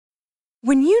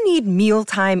When you need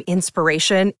mealtime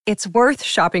inspiration, it's worth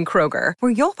shopping Kroger,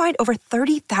 where you'll find over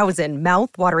 30,000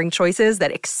 mouth-watering choices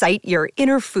that excite your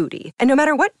inner foodie. And no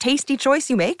matter what tasty choice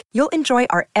you make, you'll enjoy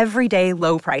our everyday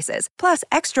low prices, plus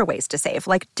extra ways to save,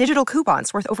 like digital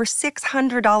coupons worth over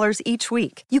 $600 each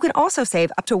week. You can also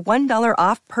save up to $1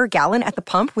 off per gallon at the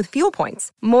pump with fuel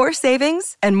points. More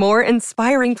savings and more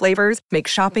inspiring flavors make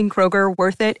shopping Kroger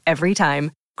worth it every time.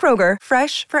 Kroger,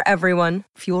 fresh for everyone.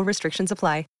 Fuel restrictions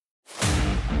apply.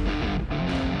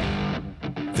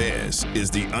 This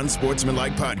is the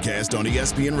Unsportsmanlike Podcast on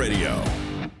ESPN Radio.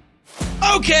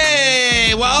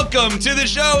 Okay, welcome to the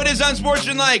show. It is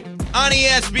Unsportsmanlike on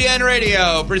ESPN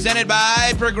Radio, presented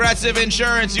by Progressive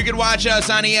Insurance. You can watch us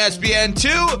on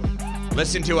ESPN2.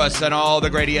 Listen to us on all the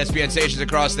great ESPN stations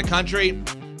across the country.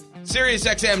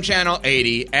 SiriusXM Channel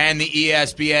 80 and the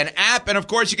ESPN app. And, of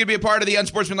course, you can be a part of the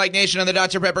Unsportsmanlike Nation on the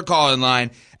Dr. Pepper call-in line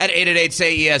at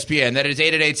 888-SAY-ESPN. That is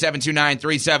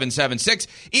 888-729-3776.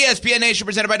 ESPN Nation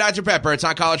presented by Dr. Pepper. It's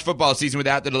not college football season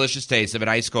without the delicious taste of an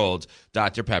ice-cold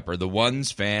Dr. Pepper. The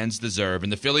ones fans deserve.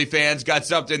 And the Philly fans got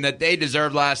something that they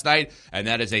deserved last night, and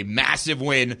that is a massive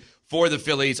win for the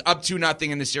Phillies, up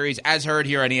 2-0 in the series, as heard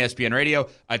here on ESPN Radio.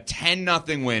 A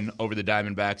 10-0 win over the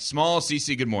Diamondbacks. Small,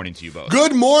 CC, good morning to you both.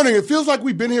 Good morning. It feels like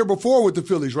we've been here before with the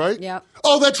Phillies, right? Yep.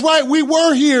 Oh, that's right. We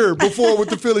were here before with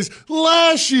the Phillies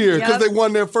last year because they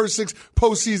won their first 6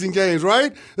 postseason games,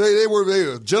 right? They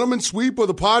were a gentleman's sweep of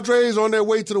the Padres on their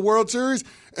way to the World Series.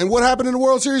 And what happened in the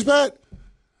World Series, Pat?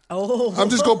 Oh, I'm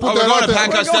just going to put that out there.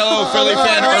 Pat Costello, Philly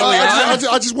fan early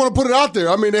on. I just want to put it out there.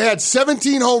 I mean, they had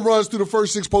 17 home runs through the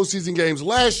first 6 postseason games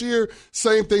last year.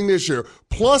 Same thing this year.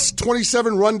 Plus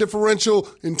 27 run differential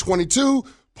in 22.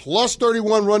 Plus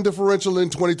 31 run differential in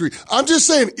 23. I'm just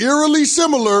saying, eerily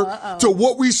similar to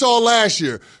what we saw last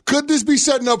year. Could this be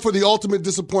setting up for the ultimate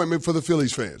disappointment for the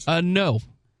Phillies fans? No.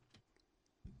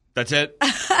 That's it?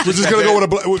 We're just going to go with a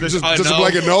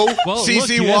blanket no? Well,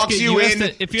 CC walks you in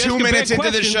 2 minutes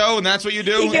into the show, and that's what you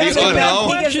do? You ask a bad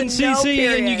question, no,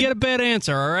 CC, and you get a bad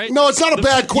answer, all right? No, it's not a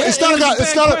bad question.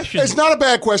 It's not a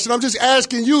bad question. I'm just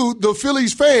asking you, the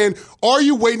Phillies fan, are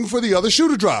you waiting for the other shoe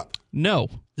to drop? No.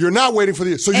 You're not waiting for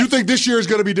so you think this year is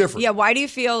going to be different? Yeah, why do you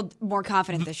feel more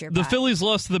confident this year, The Pat? Phillies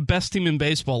lost to the best team in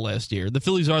baseball last year. The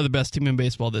Phillies are the best team in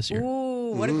baseball this year.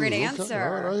 Ooh, what a great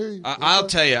answer. Okay. I'll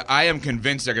tell you, I am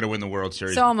convinced they're going to win the World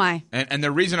Series. So am I. And the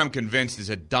reason I'm convinced is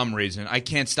a dumb reason. I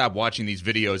can't stop watching these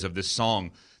videos of this song,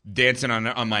 Dancing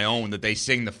on My Own, that they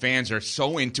sing. The fans are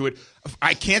so into it.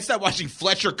 I can't stop watching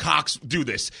Fletcher Cox do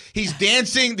this. He's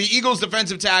dancing, the Eagles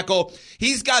defensive tackle.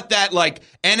 He's got that, like,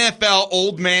 NFL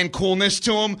old man coolness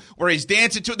to him where he's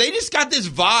dancing to it. They just got this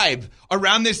vibe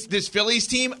around this Phillies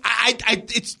team.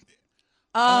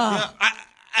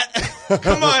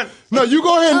 Come on. No, you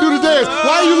go ahead and do the dance.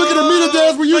 Why are you looking at me to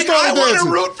dance when you started dancing? I want to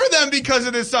root for them because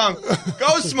of this song.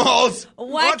 Go, Smalls.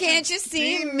 Why can't you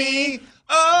see me?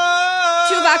 Oh.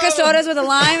 Chewbacca sodas with a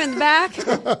lime in the back.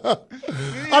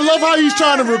 I love how he's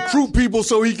trying to recruit people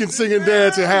so he can sing and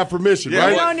dance and have permission,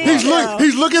 right?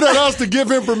 He's looking at us to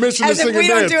give him permission to sing and dance. As if we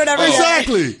don't do it every day.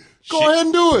 Exactly. Go ahead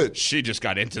and do it. She just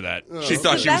got into that. She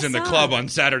thought she was in the club on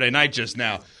Saturday night just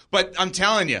now. But I'm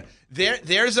telling you,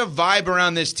 there's a vibe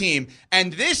around this team.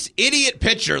 And this idiot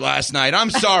pitcher last night,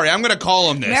 I'm sorry, I'm going to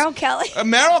call him this. Merrill Kelly.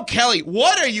 Merrill Kelly,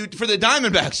 what are you, for the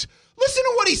Diamondbacks? Listen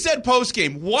to what he said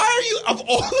post-game. Why are you, of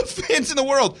all the fans in the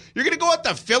world, you're going to go at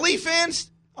the Philly fans?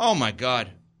 Oh, my God.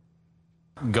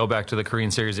 Go back to the Korean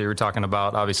series that you were talking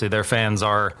about. Obviously, their fans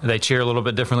they cheer a little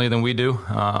bit differently than we do.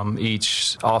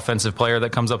 Each offensive player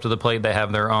that comes up to the plate, they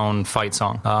have their own fight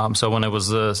song. So when it was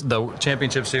the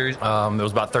championship series, there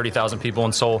was about 30,000 people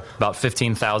in Seoul. About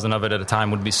 15,000 of it at a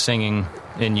time would be singing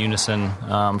in unison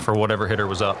for whatever hitter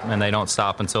was up, and they don't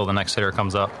stop until the next hitter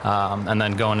comes up. And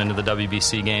then going into the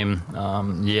WBC game,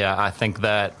 I think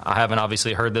that I haven't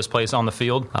obviously heard this place on the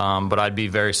field, but I'd be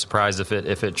very surprised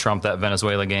if it trumped that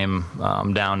Venezuela game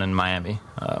down in Miami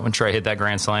when Trey hit that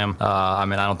grand slam. I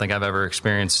don't think I've ever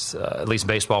experienced, at least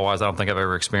baseball-wise, I don't think I've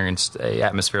ever experienced a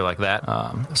atmosphere like that.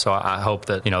 So I hope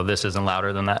that this isn't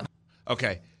louder than that.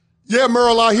 Okay. Yeah,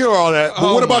 Merrill, I hear all that.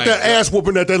 But what about that ass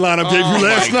whooping that lineup gave you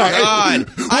last night?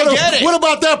 I get it. What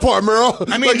about that part, Merrill?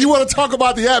 You want to talk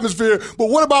about the atmosphere, but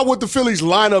what about what the Phillies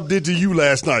lineup did to you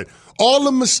last night? All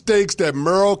the mistakes that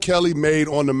Merrill Kelly made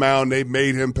on the mound, they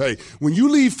made him pay. When you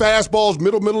leave fastballs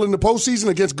middle in the postseason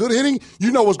against good hitting,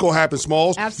 you know what's going to happen,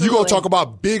 Smalls. Absolutely. You're going to talk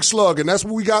about big slug, and that's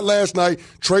what we got last night.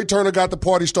 Trey Turner got the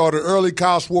party started early.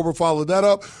 Kyle Schwarber followed that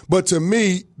up. But to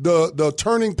me, the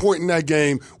turning point in that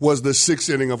game was the sixth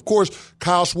inning. Of course,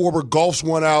 Kyle Schwarber golfs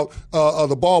one out of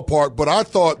the ballpark, but I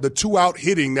thought the two-out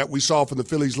hitting that we saw from the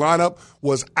Phillies lineup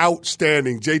was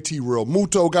outstanding. JT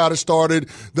Realmuto got it started.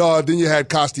 Then you had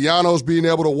Castellanos being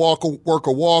able to work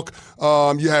a walk.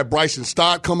 You had Bryson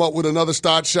Stott come up with another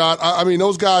Stott shot. I mean,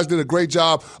 those guys did a great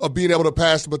job of being able to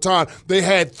pass the baton. They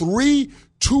had 3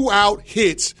 two-out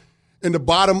hits in the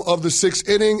bottom of the sixth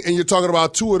inning, and you're talking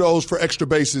about 2 of those for extra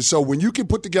bases. So when you can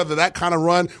put together that kind of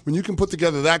run, when you can put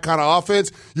together that kind of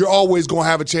offense, you're always going to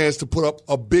have a chance to put up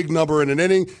a big number in an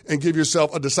inning and give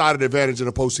yourself a decided advantage in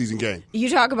a postseason game. You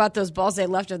talk about those balls they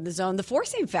left in the zone. The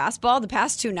four-seam fastball the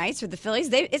past 2 nights for the Phillies,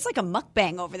 it's like a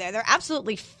mukbang over there. They're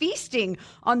absolutely feasting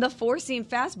on the four-seam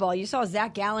fastball. You saw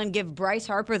Zach Gallen give Bryce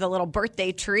Harper the little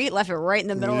birthday treat, left it right in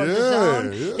the middle of the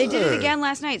zone. Yeah. They did it again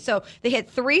last night. So they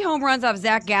hit 3 home runs off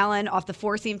Zach Gallen off the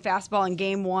four-seam fastball in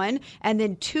Game 1, and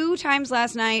then 2 times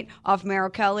last night off Merrill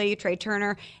Kelly, Trey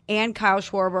Turner, and Kyle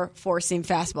Schwarber four-seam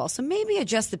fastball. So maybe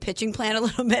adjust the pitching plan a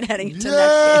little bit heading into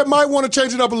next game. Might want to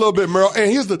change it up a little bit, Merrill.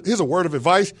 And here's a word of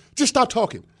advice. Just stop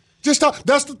talking. Just stop.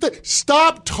 That's the thing.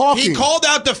 Stop talking. He called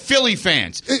out the Philly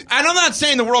fans. And I'm not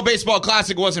saying the World Baseball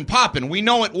Classic wasn't popping. We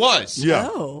know it was. Yeah.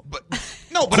 Oh. But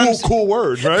cool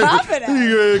word, right?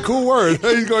 Poppin'. Cool word.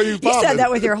 He's going to use You said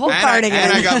that with your whole cardigan.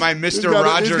 And I got my Mr.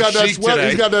 Rogers chic today.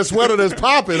 He's got that sweater that's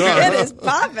popping. It is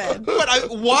popping.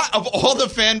 But what of all the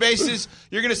fan bases,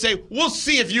 you're going to say, we'll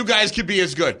see if you guys could be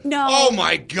as good. No. Oh,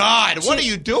 my God. What are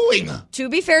you doing? To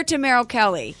be fair to Merrill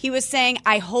Kelly, he was saying,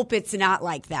 I hope it's not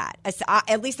like that.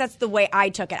 At least that's the way I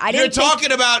took it. You're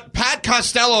talking about Pat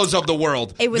Costello's of the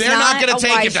world. They're not going to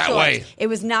take it that way. It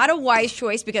was not a wise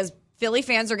choice because Philly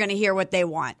fans are going to hear what they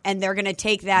want, and they're going to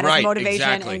take that as motivation,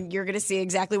 exactly. and you're going to see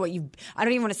exactly what I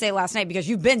don't even want to say last night because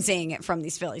you've been seeing it from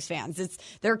these Phillies fans. It's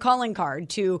their calling card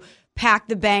to pack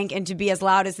the bank and to be as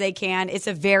loud as they can. It's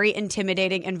a very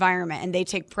intimidating environment, and they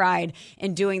take pride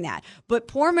in doing that. But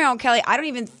poor Merrill Kelly, I don't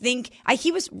even think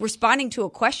he was responding to a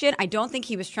question. I don't think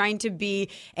he was trying to be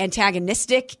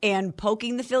antagonistic and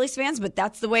poking the Phillies fans, but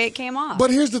that's the way it came off. But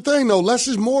here's the thing, though. Less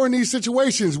is more in these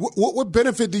situations. What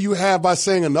benefit do you have by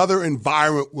saying another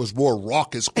environment was more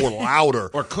raucous or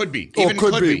louder? Or could be. Or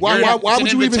could be. Why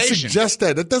would you even invitation. suggest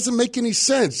that? That doesn't make any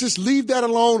sense. Just leave that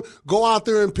alone. Go out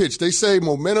there and pitch. They say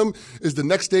momentum is the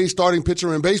next day's starting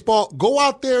pitcher in baseball. Go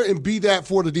out there and be that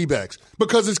for the D-backs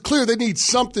because it's clear they need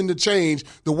something to change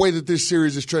the way that this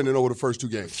series is trending over the first 2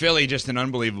 games. Philly, just an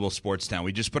unbelievable sports town.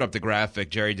 We just put up the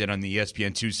graphic Jerry did on the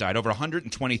ESPN2 side. Over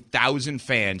 120,000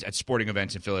 fans at sporting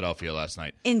events in Philadelphia last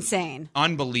night. Insane.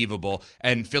 Unbelievable.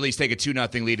 And Phillies take a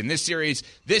 2-0 lead in this series.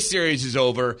 This series is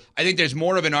over. I think there's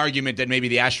more of an argument that maybe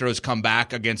the Astros come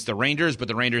back against the Rangers, but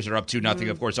the Rangers are up 2-0.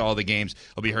 Of course, all the games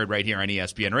will be heard right here on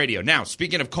ESPN Radio. Now,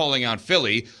 speaking of calling out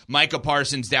Philly, Micah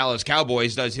Parsons, Dallas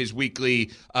Cowboys, does his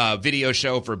weekly video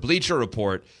show for Bleacher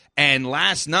Report. And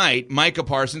last night, Micah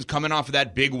Parsons, coming off of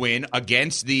that big win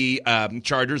against the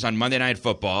Chargers on Monday Night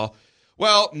Football,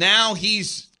 well, now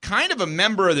he's kind of a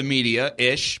member of the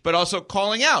media-ish, but also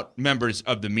calling out members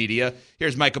of the media.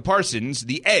 Here's Micah Parsons,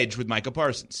 The Edge with Micah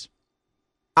Parsons.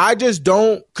 I just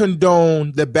don't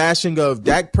condone the bashing of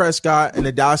Dak Prescott and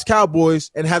the Dallas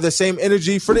Cowboys and have the same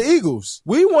energy for the Eagles.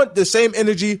 We want the same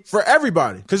energy for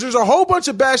everybody because there's a whole bunch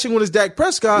of bashing when it's Dak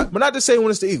Prescott, but not the same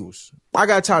when it's the Eagles. I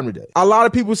got time today. A lot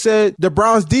of people said the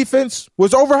Browns defense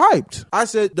was overhyped. I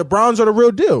said the Browns are the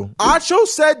real deal. Acho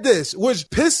said this, which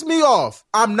pissed me off.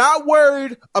 I'm not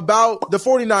worried about the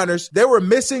 49ers. They were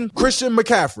missing Christian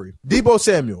McCaffrey, Deebo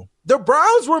Samuel. The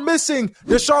Browns were missing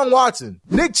Deshaun Watson,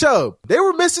 Nick Chubb. They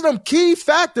were missing them key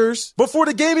factors before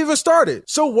the game even started.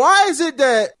 So why is it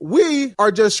that we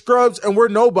are just scrubs and we're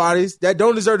nobodies that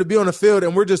don't deserve to be on the field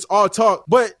and we're just all talk?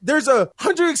 But there's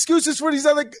 100 excuses for these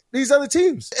other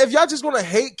teams. If y'all just want to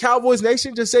hate Cowboys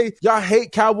Nation, just say y'all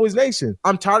hate Cowboys Nation.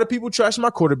 I'm tired of people trashing my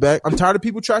quarterback. I'm tired of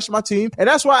people trashing my team. And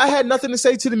that's why I had nothing to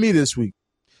say to the media this week.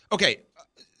 Okay,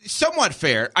 somewhat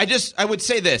fair. I would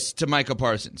say this to Micah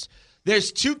Parsons.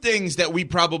 There's 2 things that we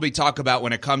probably talk about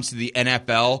when it comes to the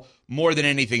NFL more than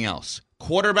anything else.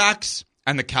 Quarterbacks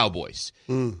and the Cowboys.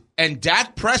 And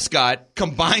Dak Prescott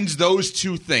combines those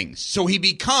two things. So he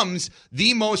becomes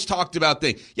the most talked about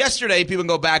thing. Yesterday, people can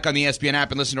go back on the ESPN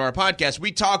app and listen to our podcast.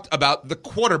 We talked about the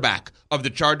quarterback of the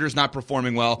Chargers not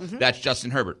performing well. That's Justin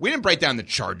Herbert. We didn't break down the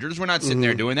Chargers. We're not sitting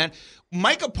there doing that.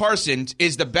 Micah Parsons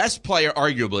is the best player,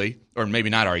 arguably, or maybe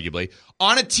not arguably,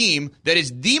 on a team that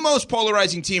is the most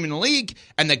polarizing team in the league,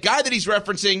 and the guy that he's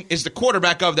referencing is the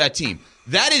quarterback of that team.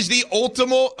 That is the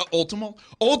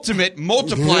ultimate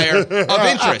multiplier of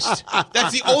interest.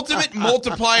 That's the ultimate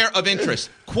multiplier of interest.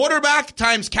 Quarterback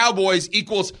times Cowboys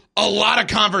equals a lot of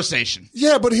conversation.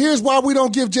 Yeah, but here's why we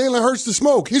don't give Jalen Hurts the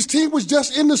smoke. His team was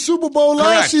just in the Super Bowl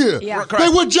last year. Yeah. They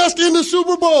were just in the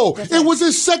Super Bowl. It was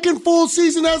his second full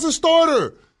season as a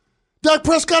starter. Dak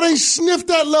Prescott ain't sniffed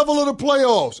that level of the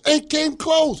playoffs. Ain't came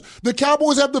close. The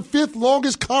Cowboys have the 5th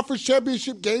longest conference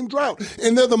championship game drought,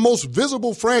 and they're the most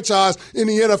visible franchise in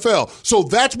the NFL. So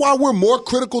that's why we're more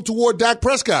critical toward Dak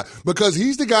Prescott, because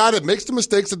he's the guy that makes the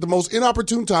mistakes at the most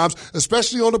inopportune times,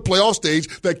 especially on the playoff stage,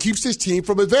 that keeps his team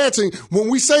from advancing. When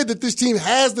we say that this team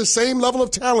has the same level of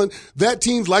talent that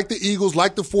teams like the Eagles,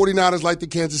 like the 49ers, like the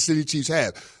Kansas City Chiefs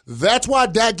have. That's why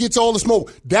Dak gets all the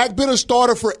smoke. Dak been a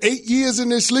starter for 8 years in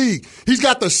this league. He's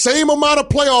got the same amount of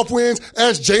playoff wins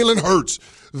as Jalen Hurts.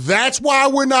 That's why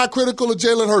we're not critical of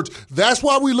Jalen Hurts. That's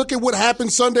why we look at what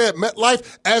happened Sunday at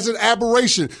MetLife as an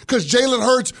aberration, because Jalen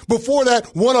Hurts, before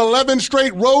that, won 11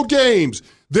 straight road games.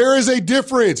 There is a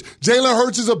difference. Jalen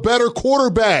Hurts is a better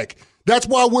quarterback. That's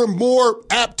why we're more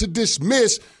apt to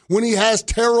dismiss when he has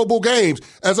terrible games,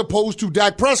 as opposed to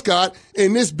Dak Prescott,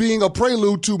 and this being a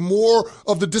prelude to more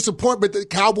of the disappointment that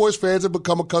Cowboys fans have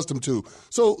become accustomed to.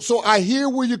 So I hear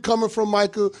where you're coming from,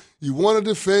 Micah. You want to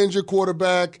defend your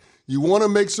quarterback. You want to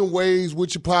make some waves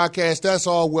with your podcast. That's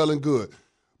all well and good.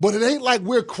 But it ain't like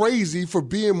we're crazy for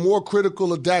being more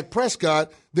critical of Dak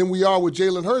Prescott than we are with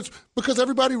Jalen Hurts, because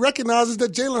everybody recognizes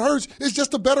that Jalen Hurts is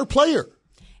just a better player.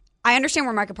 I understand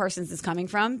where Micah Parsons is coming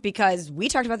from, because we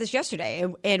talked about this yesterday,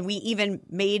 and we even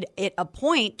made it a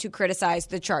point to criticize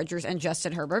the Chargers and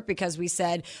Justin Herbert, because we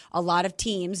said a lot of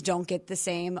teams don't get the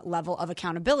same level of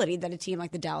accountability that a team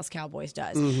like the Dallas Cowboys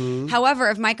does. However,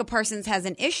 if Micah Parsons has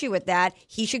an issue with that,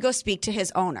 he should go speak to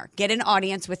his owner. Get an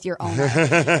audience with your owner,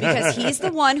 because he's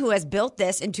the one who has built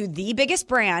this into the biggest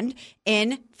brand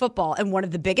in football and one of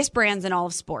the biggest brands in all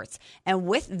of sports. And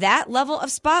with that level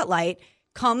of spotlight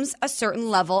comes a certain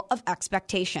level of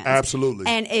expectations. Absolutely.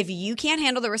 And if you can't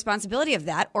handle the responsibility of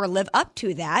that or live up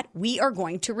to that, we are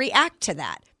going to react to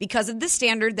that because of the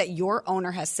standard that your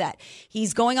owner has set.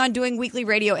 He's going on doing weekly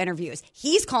radio interviews.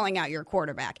 He's calling out your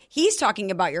quarterback. He's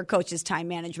talking about your coach's time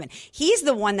management. He's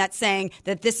the one that's saying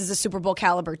that this is a Super Bowl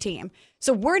caliber team.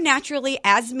 So we're naturally,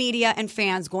 as media and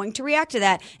fans, going to react to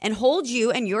that and hold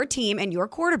you and your team and your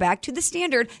quarterback to the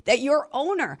standard that your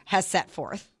owner has set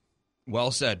forth.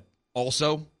 Well said.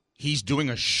 Also, he's doing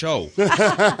a show.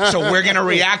 So we're going to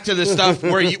react to the stuff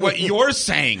what you're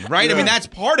saying, right? Yeah. I mean, that's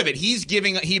part of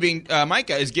it.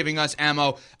 Micah is giving us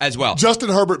ammo as well. Justin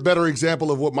Herbert, better example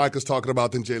of what Micah's talking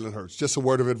about than Jalen Hurts. Just a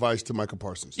word of advice to Micah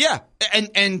Parsons. Yeah,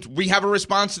 and we have a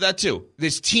response to that too.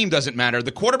 This team doesn't matter.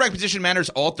 The quarterback position matters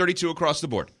all 32 across the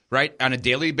board, right? On a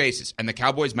daily basis, and the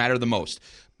Cowboys matter the most.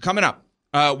 Coming up.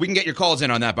 We can get your calls in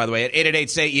on that, by the way, at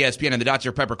 888-SAY-ESPN and the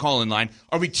Dr. Pepper call-in line.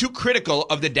 Are we too critical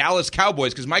of the Dallas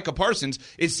Cowboys? Because Micah Parsons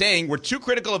is saying we're too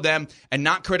critical of them and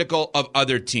not critical of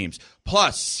other teams.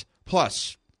 Plus,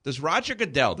 does Roger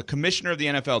Goodell, the commissioner of the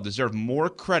NFL, deserve more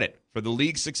credit for the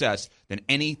league's success than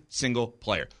any single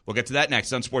player? We'll get to that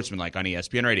next on Sportsmanlike on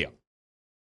ESPN Radio.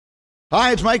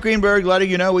 Hi, it's Mike Greenberg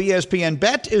letting you know ESPN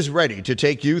Bet is ready to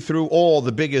take you through all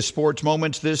the biggest sports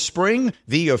moments this spring.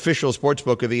 The official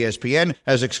sportsbook of ESPN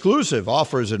has exclusive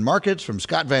offers and markets from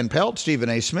Scott Van Pelt, Stephen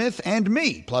A. Smith, and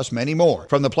me, plus many more.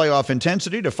 From the playoff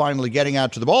intensity to finally getting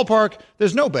out to the ballpark,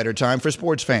 there's no better time for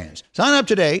sports fans. Sign up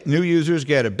today. New users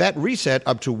get a bet reset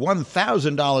up to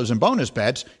 $1,000 in bonus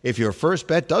bets if your first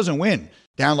bet doesn't win.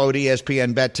 Download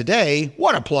ESPN Bet today.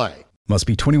 What a play. Must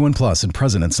be 21 plus and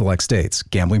present in select states.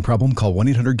 Gambling problem? Call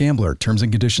 1-800-GAMBLER. Terms and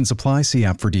conditions apply. See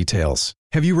app for details.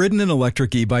 Have you ridden an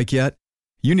electric e-bike yet?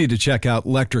 You need to check out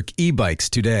Lectric E-Bikes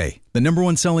today, the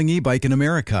 #1 selling e-bike in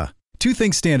America. Two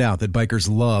things stand out that bikers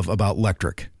love about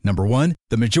Lectric. Number one,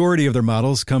 the majority of their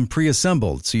models come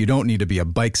pre-assembled, so you don't need to be a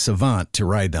bike savant to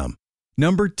ride them.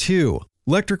 Number two,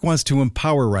 Lectric wants to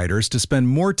empower riders to spend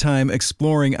more time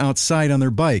exploring outside on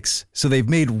their bikes, so they've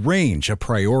made range a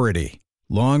priority.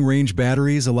 Long-range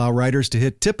batteries allow riders to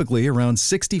hit typically around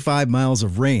 65 miles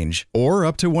of range or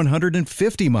up to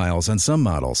 150 miles on some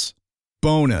models.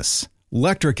 Bonus,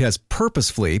 Lectric has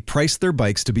purposefully priced their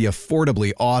bikes to be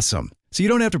affordably awesome, so you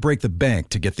don't have to break the bank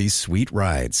to get these sweet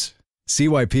rides. See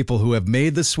why people who have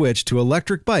made the switch to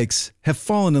electric bikes have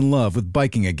fallen in love with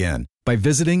biking again by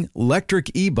visiting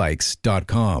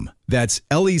lectricebikes.com. That's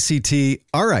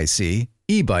LECTRIC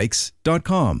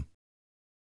ebikes.com.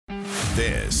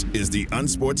 This is the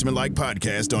Unsportsmanlike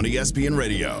Podcast on ESPN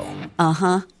Radio.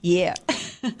 Yeah.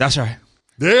 That's right.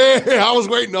 Yeah, I was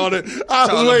waiting on it.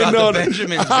 I was waiting on it.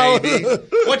 Benjamins, baby.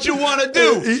 What you want to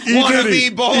do? Want to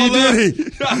be baller? He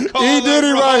did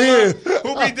it right here.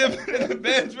 Who be dipping in the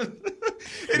Benjamins?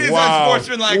 It is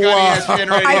Unsportsmanlike on ESPN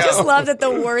Radio. I just love that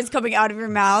the words coming out of your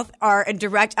mouth are in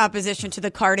direct opposition to the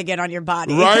cardigan on your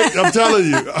body. Right? I'm telling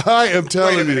you. I am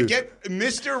telling Wait a minute. you. Get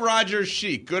Mr. Rogers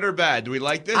chic, good or bad? Do we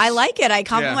like this? I like it. I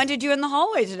complimented you in the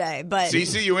hallway today. But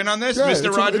CeCe, you in on this? Yeah,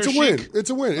 Mr. Rogers it's a win. chic?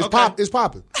 It's a win. It's Okay. It's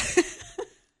popping.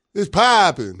 It's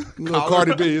popping. Little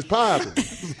Cardi B, it's popping.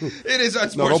 It is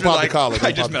No, don't pop the Unsportsmanlike. collar.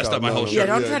 I just messed up my whole shirt.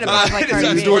 don't try to pop like It is Cardi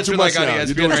B. You're doing too much Unsportsmanlike on now.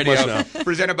 You're doing ESPN too much Radio. now.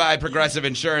 Presented by Progressive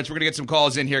Insurance. We're going to get some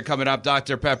calls in here coming up.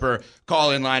 Dr. Pepper,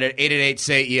 call in line at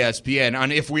 888-SAY-ESPN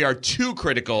on if we are too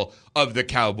critical of the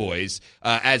Cowboys,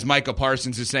 as Micah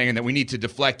Parsons is saying, that we need to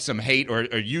deflect some hate or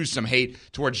use some hate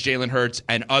towards Jalen Hurts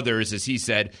and others, as he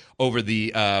said over his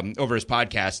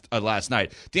podcast last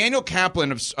night. Daniel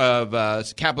Kaplan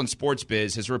of Kaplan Sports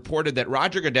Biz has reported that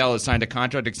Roger Goodell has signed a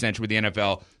contract extension with the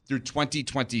NFL through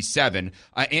 2027.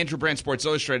 Andrew Brandt, Sports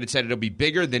Illustrated, said it'll be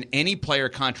bigger than any player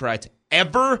contract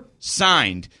ever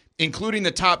signed, including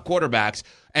the top quarterbacks.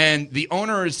 And the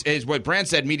owners, is what Brandt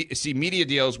said, see media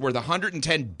deals worth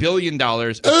 $110 billion. A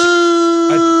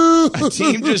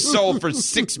team just sold for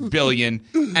 $6 billion,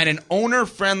 and an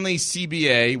owner-friendly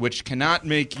CBA, which cannot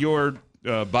make your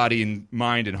body and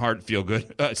mind and heart feel good,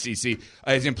 CeCe,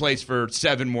 is in place for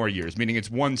 7 more years, meaning it's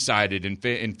one-sided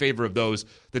in favor of those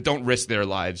that don't risk their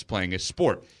lives playing a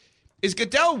sport. Is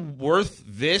Goodell worth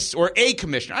this, or a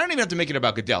commissioner? I don't even have to make it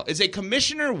about Goodell. Is a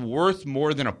commissioner worth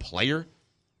more than a player?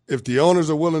 If the owners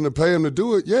are willing to pay him to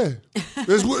do it, yeah.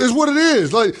 It's what it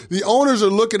is. Like, the owners are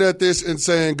looking at this and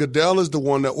saying Goodell is the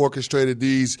one that orchestrated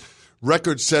these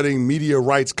record-setting media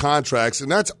rights contracts, and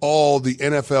that's all the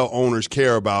NFL owners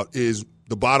care about is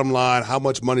the bottom line, how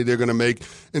much money they're going to make.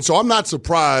 And so I'm not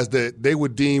surprised that they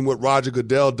would deem what Roger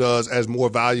Goodell does as more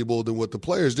valuable than what the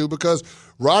players do, because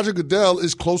Roger Goodell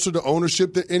is closer to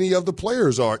ownership than any of the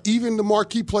players are, even the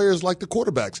marquee players like the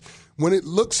quarterbacks. When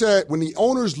the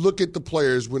owners look at the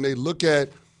players, when they look at,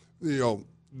 the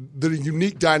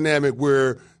unique dynamic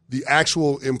where the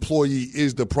actual employee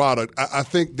is the product, I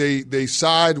think they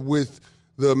side with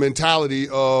the mentality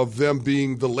of them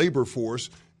being the labor force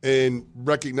and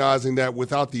recognizing that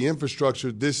without the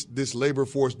infrastructure, this labor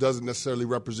force doesn't necessarily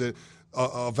represent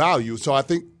a value. So I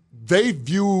think they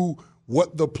view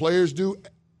what the players do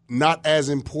not as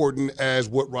important as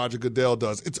what Roger Goodell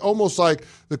does. It's almost like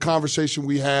the conversation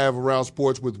we have around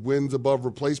sports with wins above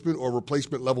replacement or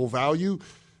replacement level value.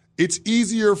 It's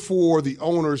easier for the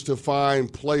owners to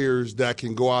find players that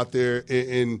can go out there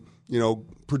and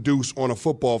produce on a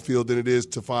football field than it is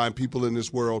to find people in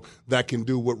this world that can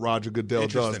do what Roger Goodell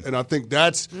does. And I think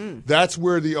that's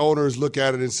where the owners look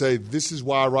at it and say, this is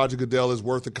why Roger Goodell is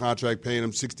worth a contract paying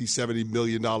him $60, $70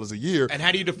 million a year. And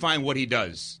how do you define what he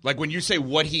does? Like, when you say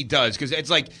what he does, because it's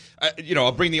like,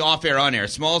 I'll bring the off-air on-air.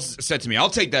 Smalls said to me, I'll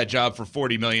take that job for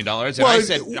 $40 million. And I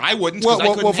said, I wouldn't, because I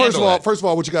couldn't handle it. First of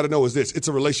all, what you got to know is this. It's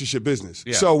a relationship business.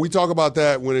 Yeah. So we talk about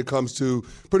that when it comes to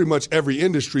pretty much every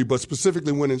industry, but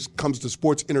specifically when it comes to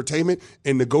sports entertainment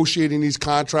and negotiating these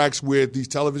contracts with these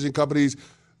television companies.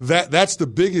 That's the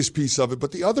biggest piece of it.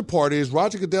 But the other part is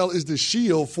Roger Goodell is the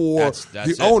shield for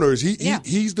the owners.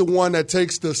 He's the one that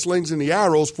takes the slings and the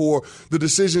arrows for the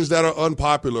decisions that are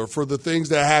unpopular, for the things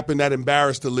that happen that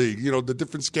embarrass the league, the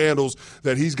different scandals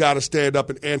that he's got to stand up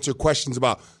and answer questions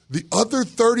about. The other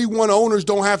 31 owners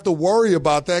don't have to worry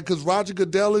about that because Roger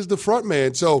Goodell is the front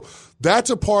man. So that's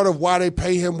a part of why they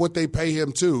pay him what they pay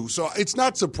him too. So it's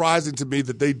not surprising to me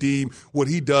that they deem what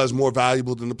he does more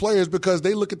valuable than the players, because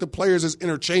they look at the players as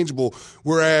interchangeable,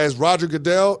 whereas Roger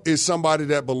Goodell is somebody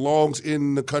that belongs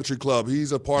in the country club.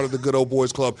 He's a part of the good old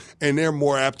boys club, and they're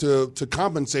more apt to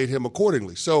compensate him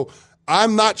accordingly. So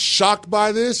I'm not shocked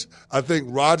by this. I think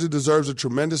Roger deserves a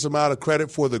tremendous amount of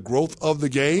credit for the growth of the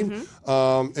game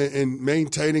and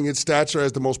maintaining its stature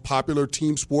as the most popular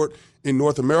team sport in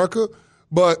North America.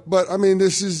 But I mean,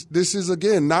 this is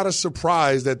again not a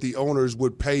surprise that the owners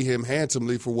would pay him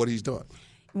handsomely for what he's done.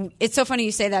 It's so funny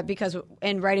you say that, because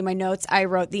in writing my notes, I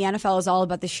wrote the NFL is all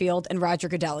about the shield and Roger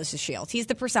Goodell is the shield. He's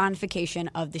the personification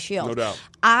of the shield. No doubt.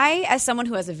 I, as someone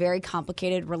who has a very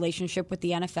complicated relationship with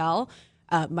the NFL,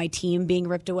 my team being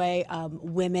ripped away,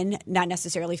 women not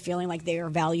necessarily feeling like they are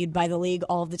valued by the league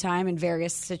all of the time in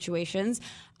various situations.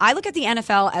 I look at the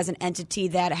NFL as an entity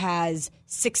that has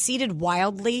succeeded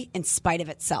wildly in spite of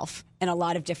itself in a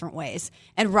lot of different ways.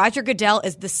 And Roger Goodell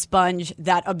is the sponge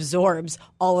that absorbs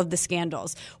all of the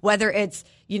scandals, whether it's,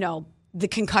 the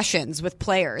concussions with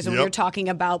players, and we were talking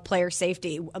about player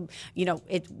safety.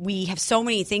 We have so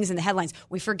many things in the headlines.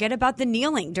 We forget about the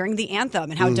kneeling during the anthem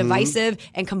and how divisive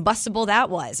and combustible that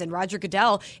was. And Roger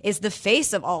Goodell is the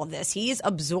face of all of this. He's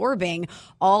absorbing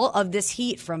all of this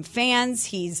heat from fans.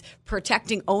 He's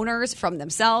protecting owners from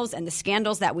themselves and the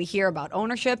scandals that we hear about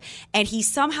ownership. And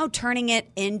he's somehow turning it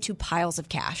into piles of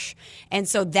cash. And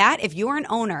so that, if you're an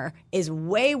owner, is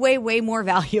way, way, way more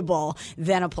valuable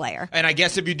than a player. And I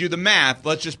guess if you do the math,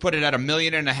 let's just put it at $1.5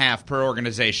 million per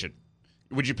organization.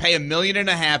 Would you pay $1.5 million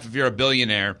if you're a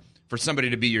billionaire for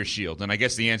somebody to be your shield? And I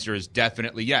guess the answer is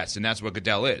definitely yes, and that's what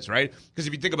Goodell is, right? Because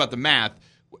if you think about the math,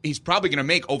 he's probably going to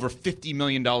make over $50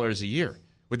 million a year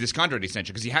with this contract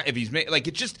extension. Because if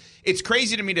he's it's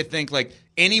crazy to me to think like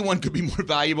anyone could be more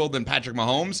valuable than Patrick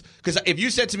Mahomes. Because if you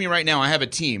said to me right now, I have a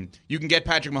team, you can get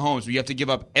Patrick Mahomes, but you have to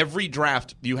give up every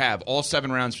draft you have, all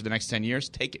 7 rounds for the next 10 years.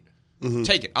 Take it.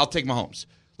 Take it. I'll take Mahomes.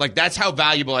 Like, that's how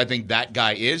valuable I think that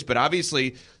guy is. But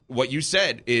obviously, what you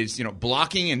said is,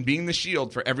 blocking and being the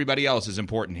shield for everybody else is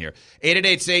important here.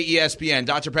 888-SAY-ESPN,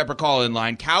 Dr. Pepper call-in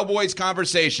line. Cowboys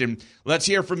conversation. Let's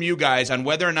hear from you guys on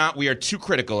whether or not we are too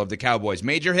critical of the Cowboys.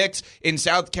 Major Hicks in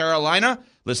South Carolina,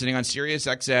 listening on Sirius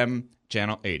XM,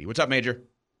 Channel 80. What's up, Major?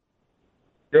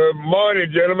 Good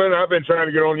morning, gentlemen. I've been trying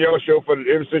to get on your show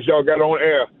ever since y'all got on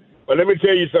air. But let me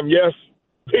tell you something. Yes,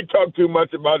 they talk too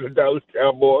much about the Dallas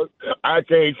Cowboys. I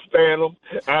can't stand them.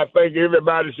 I think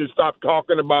everybody should stop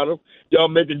talking about them. Y'all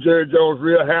making Jerry Jones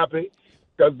real happy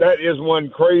because that is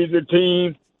one crazy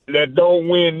team that don't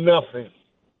win nothing.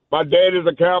 My dad is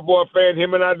a Cowboy fan.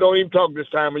 Him and I don't even talk this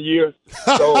time of year.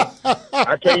 So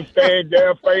I can't stand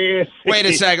their fans. Wait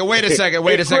a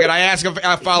second. I ask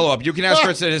a follow-up. You can ask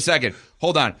Chris in a second.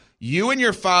 Hold on. You and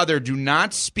your father do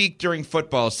not speak during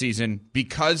football season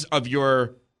because of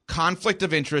your conflict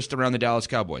of interest around the Dallas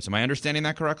Cowboys. Am I understanding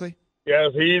that correctly?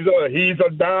 Yes, he's a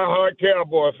diehard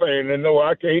Cowboy fan, and no,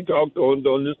 I can't talk to him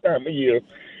during this time of year.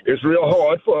 It's real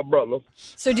hard for a brother.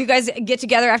 So do you guys get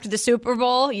together after the Super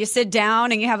Bowl? You sit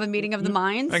down and you have a meeting of the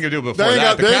minds? I can do it before they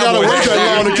that. They got to wait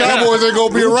that long. The Cowboys ain't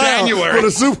going to be around for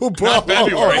the Super Bowl. Not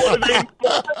February.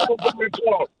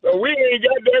 So we ain't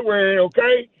got that way,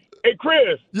 okay? Hey,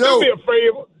 Chris, do me a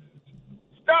favor.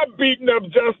 Stop beating up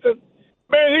Justin.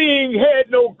 Man, he ain't had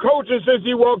no coaching since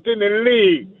he walked in the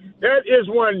league. That is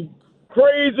one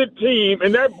crazy team,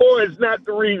 and that boy is not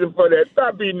the reason for that.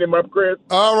 Stop beating him up, Chris.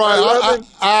 All right,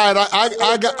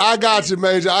 I got you,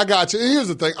 Major. I got you. And here's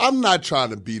the thing: I'm not trying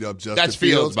to beat up Justin. That's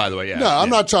Fields, by the way. Yeah. No, I'm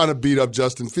not trying to beat up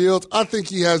Justin Fields. I think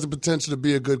he has the potential to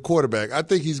be a good quarterback. I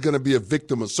think he's going to be a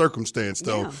victim of circumstance,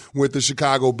 though, with the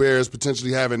Chicago Bears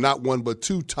potentially having not one but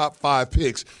 2 top 5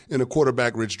 picks in a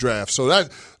quarterback-rich draft. So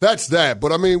that's that.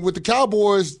 But I mean, with the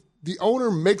Cowboys, the owner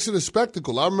makes it a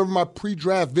spectacle. I remember my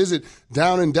pre-draft visit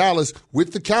down in Dallas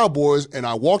with the Cowboys, and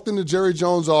I walked into Jerry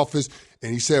Jones' office,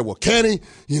 and he said, "Well, Kenny,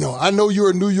 I know you're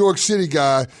a New York City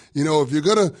guy. If you're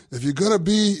gonna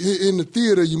be in the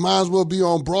theater, you might as well be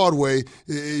on Broadway.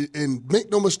 And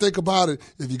make no mistake about it,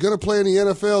 if you're gonna play in the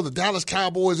NFL, the Dallas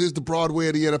Cowboys is the Broadway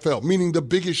of the NFL, meaning the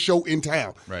biggest show in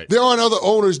town. Right. There aren't other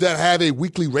owners that have a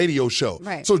weekly radio show.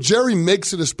 Right. So Jerry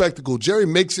makes it a spectacle. Jerry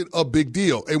makes it a big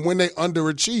deal. And when they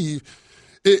underachieve,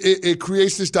 it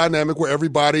creates this dynamic where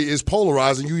everybody is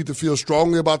polarized, and you either feel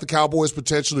strongly about the Cowboys'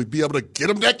 potential to be able to get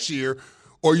them next year,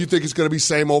 or you think it's going to be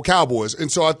same old Cowboys.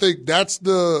 And so I think that's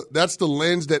the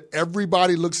lens that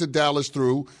everybody looks at Dallas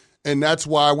through, and that's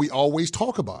why we always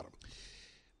talk about them.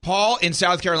 Paul in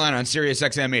South Carolina on Sirius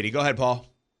XM 80. Go ahead, Paul.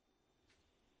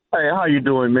 Hey, how you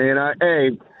doing, man?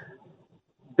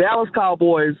 Dallas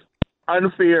Cowboys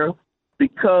unfair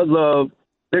because of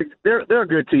they're a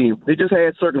good team. They just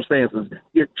had circumstances.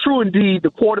 Yeah, true indeed,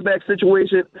 the quarterback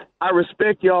situation, I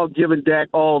respect y'all giving Dak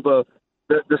all the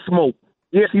smoke.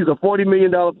 Yes, he's a $40 million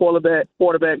quarterback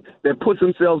that puts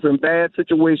himself in bad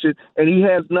situations, and he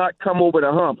has not come over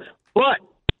the hump. But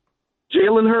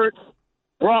Jalen Hurts,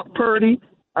 Brock Purdy,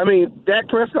 Dak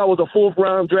Prescott was a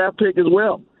 4th-round draft pick as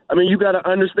well. You got to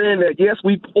understand that, yes,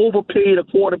 we overpaid a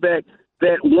quarterback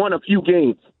that won a few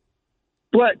games.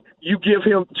 But you give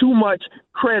him too much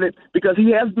credit because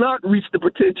he has not reached the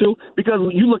potential, because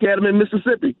you look at him in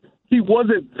Mississippi. He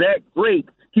wasn't that great.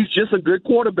 He's just a good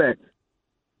quarterback.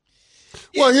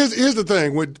 Well, here's the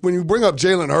thing. When you bring up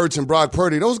Jalen Hurts and Brock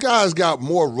Purdy, those guys got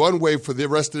more runway for the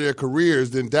rest of their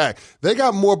careers than Dak. They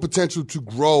got more potential to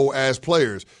grow as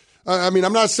players. I mean,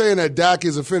 I'm not saying that Dak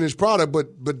is a finished product,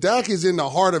 but Dak is in the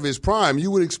heart of his prime. You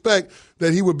would expect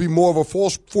that he would be more of a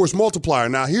force multiplier.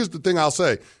 Now, here's the thing I'll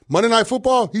say. Monday Night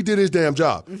Football, he did his damn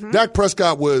job. Dak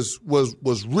Prescott was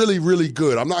really, really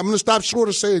good. I'm going to stop short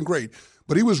of saying great.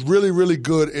 But he was really, really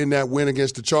good in that win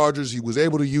against the Chargers. He was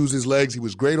able to use his legs. He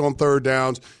was great on third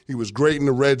downs. He was great in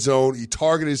the red zone. He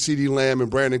targeted CeeDee Lamb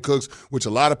and Brandon Cooks, which a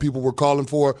lot of people were calling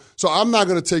for. So I'm not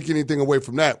going to take anything away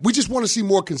from that. We just want to see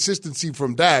more consistency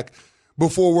from Dak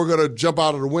before we're going to jump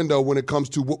out of the window when it comes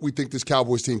to what we think this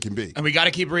Cowboys team can be. And we got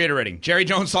to keep reiterating. Jerry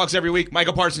Jones talks every week.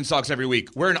 Michael Parsons talks every week.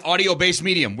 We're an audio-based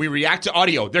medium. We react to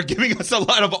audio. They're giving us a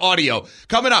lot of audio.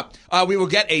 Coming up, we will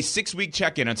get a 6-week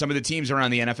check-in on some of the teams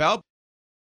around the NFL.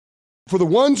 For the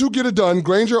ones who get it done,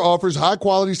 Grainger offers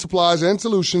high-quality supplies and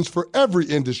solutions for every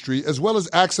industry, as well as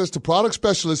access to product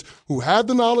specialists who have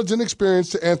the knowledge and experience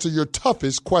to answer your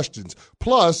toughest questions.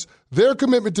 Plus, their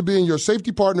commitment to being your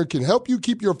safety partner can help you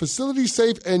keep your facility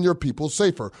safe and your people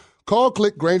safer. Call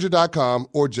clickgrainger.com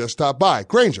or just stop by.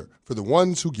 Grainger, for the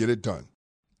ones who get it done.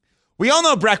 We all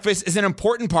know breakfast is an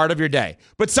important part of your day,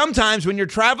 but sometimes when you're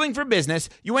traveling for business,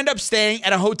 you end up staying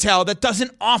at a hotel that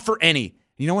doesn't offer any.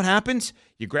 You know what happens?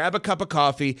 You grab a cup of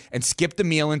coffee and skip the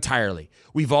meal entirely.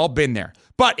 We've all been there.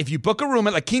 But if you book a room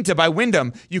at La Quinta by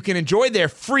Wyndham, you can enjoy their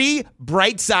free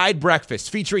Bright Side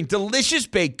breakfast featuring delicious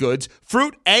baked goods,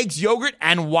 fruit, eggs, yogurt,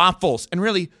 and waffles. And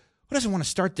really, who doesn't want to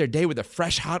start their day with a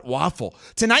fresh, hot waffle?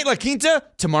 Tonight, La Quinta,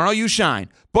 tomorrow you shine.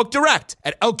 Book direct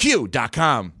at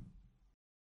lq.com.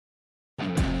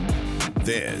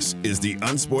 This is the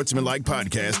Unsportsmanlike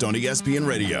Podcast on ESPN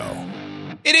Radio.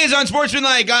 It is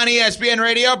Unsportsmanlike on ESPN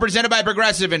Radio, presented by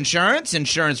Progressive Insurance.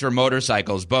 Insurance for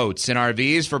motorcycles, boats, and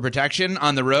RVs for protection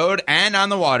on the road and on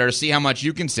the water. See how much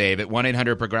you can save at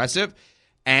 1-800-PROGRESSIVE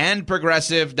and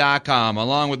Progressive.com.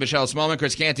 Along with Michelle Smallman,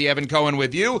 Chris Canty, Evan Cohen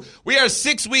with you. We are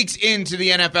 6 weeks into the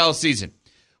NFL season,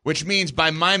 which means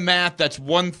by my math, that's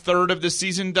 1/3 of the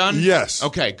season done? Yes.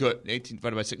 Okay, good. 18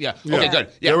 divided by 6. Yeah. Okay, good.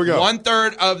 Yeah, there we go.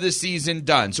 1/3 of the season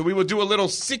done. So we will do a little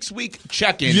 6-week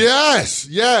check-in. Yes.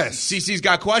 CC's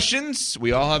got questions.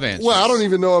 We all have answers. Well, I don't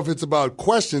even know if it's about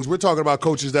questions. We're talking about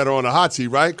coaches that are on the hot seat,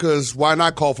 right? Because why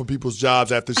not call for people's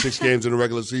jobs after 6 games in the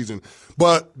regular season?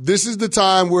 But this is the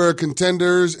time where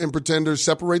contenders and pretenders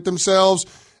separate themselves.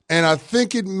 And I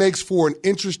think it makes for an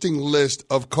interesting list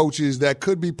of coaches that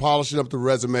could be polishing up the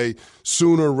resume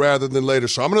sooner rather than later.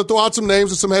 So I'm going to throw out some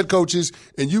names of some head coaches,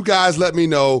 and you guys let me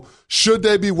know, should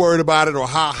they be worried about it or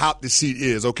how hot the seat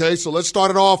is, okay? So let's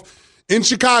start it off in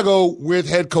Chicago with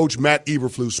head coach Matt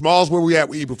Eberflus. Smalls, where we at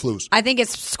with Eberflus? I think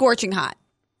it's scorching hot.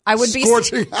 I would be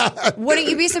scorching hot. Wouldn't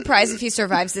you be surprised if he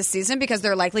survives this season, because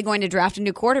they're likely going to draft a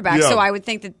new quarterback? Yeah. So I would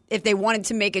think that if they wanted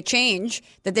to make a change,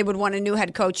 that they would want a new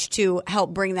head coach to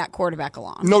help bring that quarterback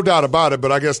along. No doubt about it,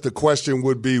 but I guess the question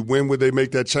would be, when would they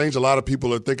make that change? A lot of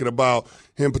people are thinking about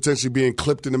him potentially being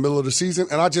clipped in the middle of the season,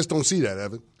 and I just don't see that,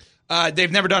 Evan.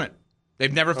 They've never done it.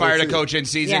 They've never fired a coach in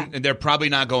season, and they're probably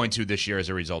not going to this year as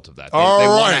a result of that. They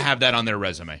want to have that on their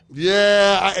resume.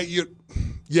 Yeah,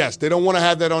 yes, they don't want to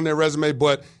have that on their resume,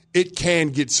 but it can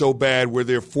get so bad where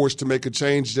they're forced to make a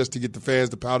change just to get the fans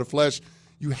to powder flesh.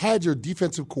 You had your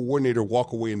defensive coordinator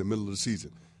walk away in the middle of the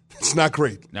season. It's not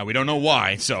great. Now, we don't know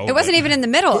why. So it wasn't even in the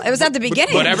middle. It was at the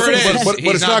beginning. Whatever it is, but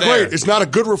it's not great. It's not a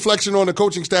good reflection on the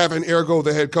coaching staff and ergo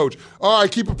the head coach. All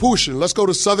right, keep it pushing. Let's go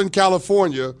to Southern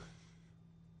California.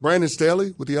 Brandon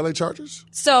Staley with the LA Chargers?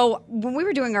 So when we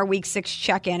were doing our Week 6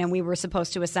 check-in and we were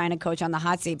supposed to assign a coach on the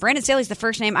hot seat, Brandon Staley's the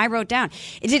first name I wrote down.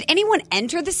 Did anyone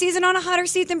enter the season on a hotter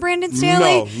seat than Brandon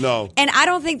Staley? No. And I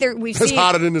don't think we've seen... It's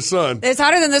hotter than the sun. It's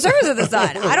hotter than the surface of the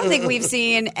sun. I don't think we've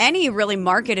seen any really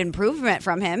market improvement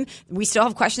from him. We still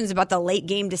have questions about the late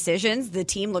game decisions. The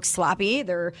team looks sloppy.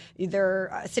 They're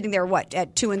sitting there,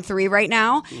 at 2-3 right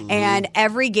now? Mm-hmm. And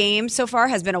every game so far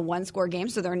has been a one-score game,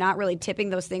 so they're not really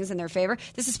tipping those things in their favor.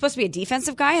 This is supposed to be a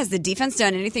defensive guy. Has the defense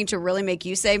done anything to really make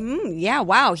you say,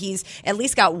 wow, he's at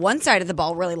least got one side of the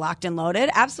ball really locked and loaded?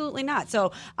 Absolutely not.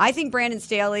 So I think Brandon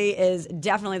Staley is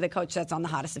definitely the coach that's on the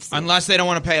hottest of seats. Unless they don't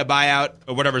want to pay a buyout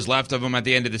or whatever's left of him at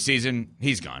the end of the season,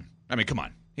 he's gone. I mean, come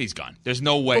on. He's gone. There's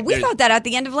no way. But we thought that at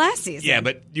the end of last season. Yeah,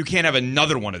 but you can't have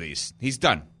another one of these. He's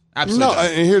done. Absolutely. No,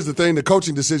 and here's the thing. The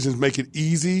coaching decisions make it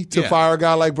easy to fire a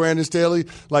guy like Brandon Staley,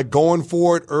 like going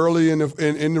for it early in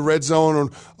the red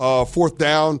zone on fourth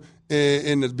down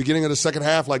in the beginning of the second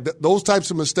half. Like those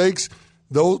types of mistakes,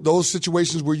 those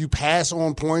situations where you pass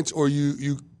on points or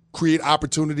you create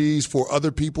opportunities for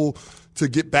other people to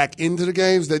get back into the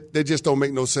games, that they just don't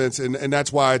make no sense. And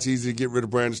that's why it's easy to get rid of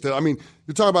Brandon Staley. I mean,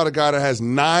 you're talking about a guy that has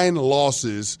 9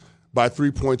 losses by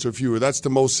 3 points or fewer. That's the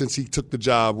most since he took the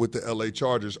job with the L.A.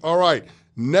 Chargers. All right,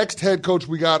 next head coach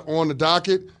we got on the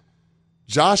docket,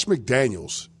 Josh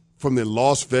McDaniels from the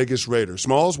Las Vegas Raiders.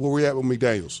 Smalls, where we at with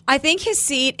McDaniels? I think his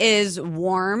seat is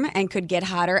warm and could get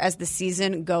hotter as the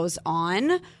season goes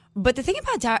on. But the thing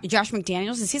about Josh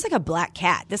McDaniels is he's like a black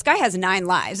cat. This guy has 9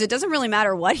 lives. It doesn't really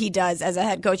matter what he does as a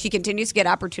head coach. He continues to get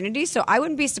opportunities. So I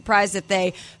wouldn't be surprised if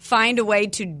they find a way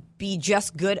to be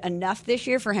just good enough this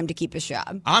year for him to keep his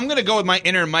job. I'm going to go with my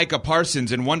inner Micah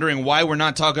Parsons and wondering why we're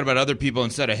not talking about other people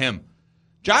instead of him.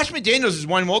 Josh McDaniels has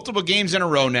won multiple games in a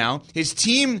row now. His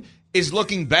team is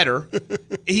looking better.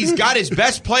 He's got his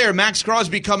best player, Max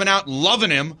Crosby, coming out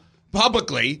loving him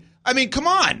publicly. I mean, come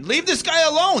on. Leave this guy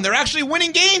alone. They're actually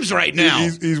winning games right now.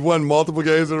 He's won multiple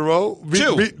games in a row.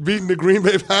 Beating the Green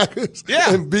Bay Packers.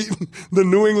 Yeah. And beating the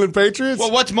New England Patriots.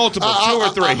 Well, what's multiple? 2 or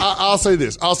 3? I'll say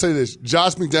this.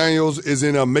 Josh McDaniels is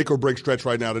in a make-or-break stretch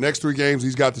right now. The next 3 games,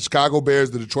 he's got the Chicago Bears,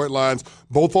 the Detroit Lions,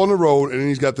 both on the road, and then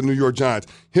he's got the New York Giants.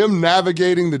 Him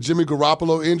navigating the Jimmy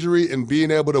Garoppolo injury and being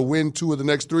able to win 2 of the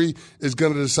next 3 is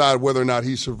going to decide whether or not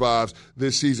he survives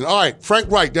this season. All right,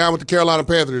 Frank Reich down with the Carolina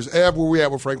Panthers. Ev, where we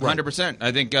at with Frank Reich? 100%.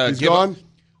 I think he's gone?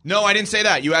 No, I didn't say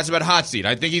that. You asked about hot seat.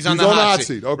 I think he's on the hot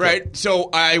seat. Okay. Right? So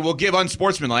I will give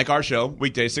Unsportsmanlike, our show,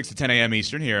 weekdays 6 to 10 a.m.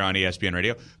 Eastern here on ESPN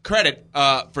Radio, credit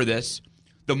for this.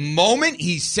 The moment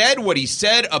he said what he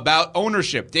said about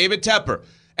ownership, David Tepper,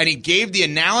 and he gave the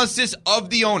analysis of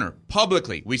the owner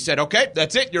publicly, we said, okay,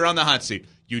 that's it. You're on the hot seat.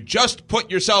 You just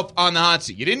put yourself on the hot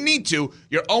seat. You didn't need to.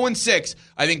 You're 0-6.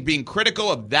 I think being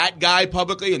critical of that guy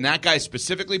publicly and that guy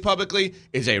specifically publicly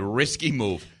is a risky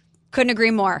move. Couldn't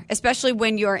agree more, especially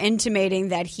when you're intimating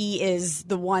that he is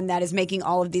the one that is making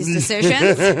all of these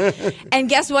decisions. And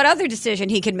guess what other decision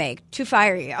he could make? To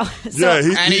fire you.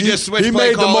 He just switched He play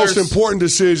made callers. the most important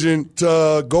decision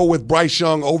to go with Bryce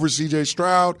Young over C.J.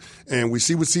 Stroud, and we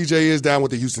see what C.J. is down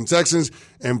with the Houston Texans,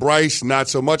 and Bryce not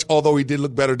so much, although he did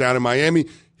look better down in Miami.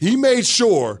 He made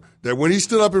sure that when he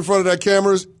stood up in front of that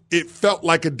cameras, it felt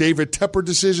like a David Tepper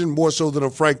decision more so than a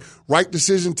Frank Reich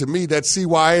decision. To me, that's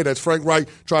CYA. That's Frank Reich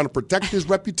trying to protect his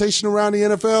reputation around the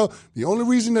NFL. The only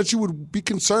reason that you would be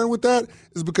concerned with that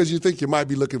is because you think you might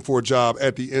be looking for a job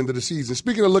at the end of the season.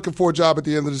 Speaking of looking for a job at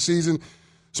the end of the season,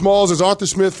 Smalls, is Arthur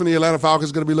Smith from the Atlanta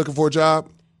Falcons going to be looking for a job?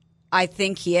 I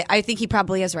think he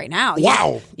probably is right now.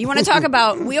 Wow. Yeah. You want to talk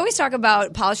about, we always talk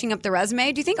about polishing up the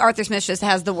resume. Do you think Arthur Smith just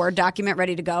has the Word document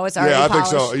ready to go? It's already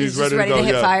polished. I think so. He's ready just to go.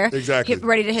 hit fire. Exactly.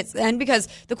 Ready to hit send because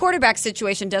the quarterback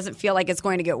situation doesn't feel like it's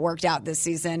going to get worked out this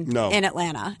season in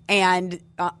Atlanta. And,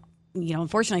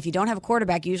 unfortunately, if you don't have a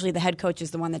quarterback, usually the head coach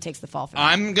is the one that takes the fall for that.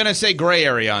 I'm going to say gray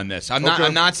area on this. I'm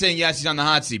not saying yes, he's on the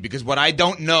hot seat because what I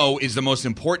don't know is the most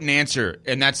important answer,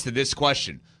 and that's to this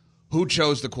question. Who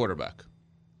chose the quarterback?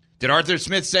 Did Arthur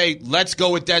Smith say, let's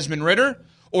go with Desmond Ridder?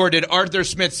 Or did Arthur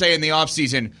Smith say in the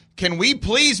offseason, can we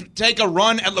please take a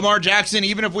run at Lamar Jackson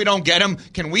even if we don't get him?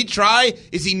 Can we try?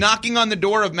 Is he knocking on the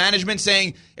door of management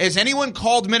saying, has anyone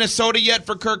called Minnesota yet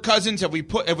for Kirk Cousins? Have we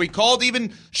called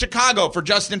even Chicago for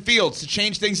Justin Fields to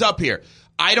change things up here?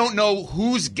 I don't know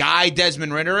whose guy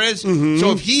Desmond Ridder is. Mm-hmm.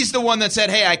 So if he's the one that said,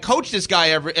 hey, I coach this guy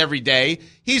every day,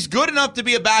 he's good enough to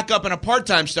be a backup and a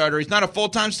part-time starter. He's not a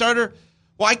full-time starter.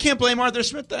 Well, I can't blame Arthur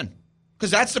Smith then.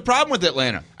 Because that's the problem with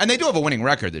Atlanta. And they do have a winning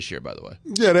record this year, by the way.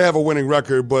 Yeah, they have a winning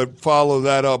record, but follow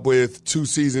that up with 2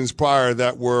 seasons prior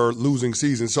that were losing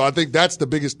seasons. So I think that's the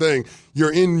biggest thing.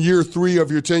 You're in year 3 of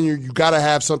your tenure. You got to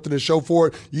have something to show for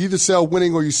it. You either sell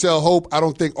winning or you sell hope. I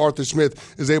don't think Arthur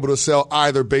Smith is able to sell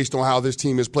either based on how this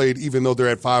team has played, even though they're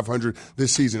at 500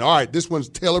 this season. All right, this one's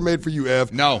tailor-made for you,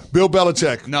 Ev. No. Bill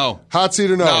Belichick. No. Hot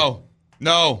seat or no?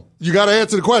 No. You got to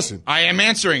answer the question. I am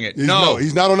answering it. No,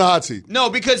 he's not on the hot seat.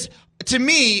 No, because to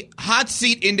me, hot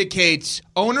seat indicates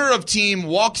owner of team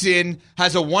walks in,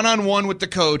 has a one-on-one with the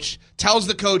coach, tells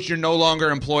the coach you're no longer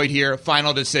employed here,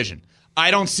 final decision. I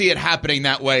don't see it happening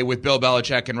that way with Bill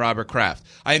Belichick and Robert Kraft.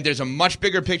 I think there's a much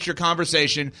bigger picture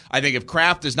conversation. I think if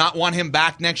Kraft does not want him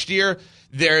back next year,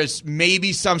 there's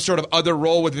maybe some sort of other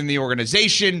role within the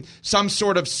organization, some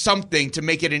sort of something to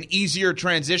make it an easier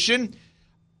transition.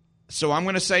 So I'm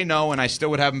going to say no, and I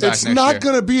still would have him back next year. It's not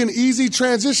going to be an easy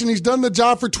transition. He's done the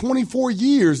job for 24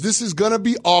 years. This is going to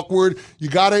be awkward. You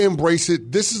got to embrace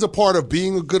it. This is a part of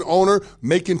being a good owner,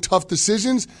 making tough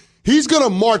decisions. He's going to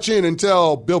march in and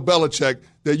tell Bill Belichick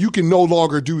that you can no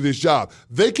longer do this job.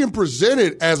 They can present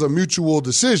it as a mutual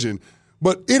decision,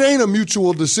 But it ain't a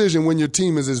mutual decision when your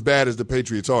team is as bad as the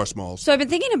Patriots are, Smalls. So I've been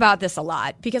thinking about this a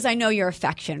lot because I know your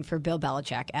affection for Bill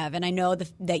Belichick, Ev, and I know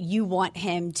that you want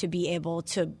him to be able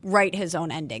to write his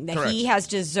own ending, that Correct. he has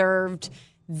deserved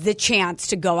the chance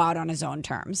to go out on his own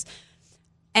terms.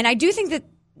 And I do think that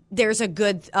there's a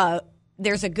good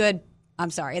I'm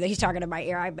sorry that he's talking to my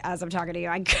ear as I'm talking to you.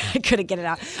 I couldn't get it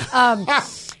out.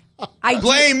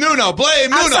 Blame Nuno.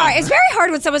 I'm sorry. It's very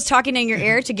hard when someone's talking in your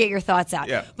ear to get your thoughts out.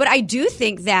 Yeah. But I do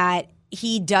think that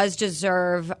he does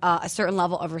deserve a certain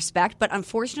level of respect. But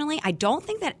unfortunately, I don't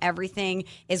think that everything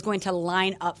is going to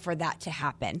line up for that to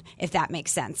happen, if that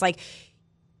makes sense. Like,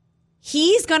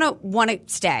 he's going to want to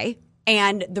stay,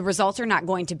 and the results are not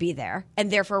going to be there. And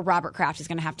therefore, Robert Kraft is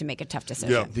going to have to make a tough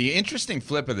decision. Yeah. The interesting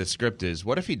flip of the script is,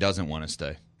 what if he doesn't want to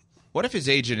stay? What if his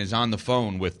agent is on the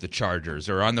phone with the Chargers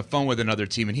or on the phone with another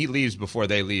team and he leaves before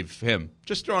they leave him?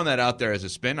 Just throwing that out there as a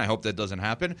spin. I hope that doesn't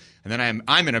happen. And then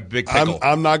I'm in a big pickle.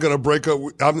 I'm not going to break up.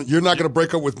 You're not going to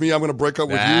break up with me. I'm going to break up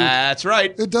with you. That's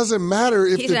right. It doesn't matter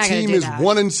if He's the not gonna team do is that.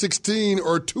 1-16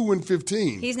 or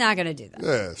 2-15. He's not going to do that.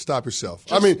 Yeah, stop yourself.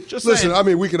 Just listen. saying. I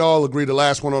mean, we can all agree the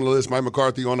last one on the list, Mike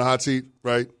McCarthy on the hot seat,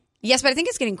 right? Yes, but I think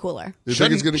it's getting cooler. You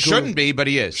think it's getting cooler? Shouldn't be, but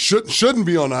he is. Shouldn't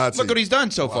be on the hot seat. Look what he's done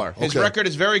so far. His Okay. record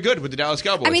is very good with the Dallas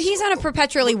Cowboys. I mean, he's on a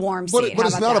perpetually warm seat. But How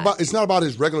it's about not that? it's not about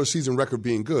his regular season record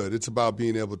being good. It's about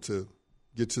being able to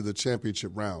get to the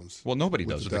championship rounds. Well, nobody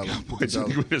does with the Cowboys. I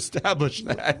think we've established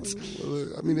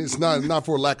that. I mean, it's not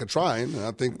for lack of trying.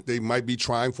 I think they might be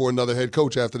trying for another head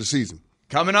coach after the season.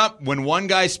 Coming up, when one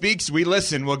guy speaks, we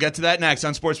listen. We'll get to that next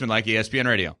on Sportsmanlike ESPN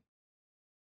Radio.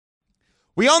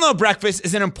 We all know breakfast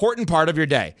is an important part of your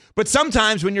day, but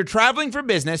sometimes when you're traveling for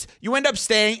business, you end up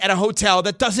staying at a hotel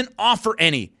that doesn't offer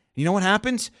any. You know what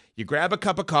happens? You grab a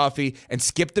cup of coffee and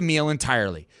skip the meal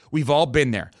entirely. We've all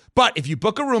been there. But if you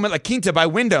book a room at La Quinta by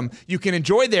Wyndham, you can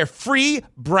enjoy their free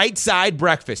Bright Side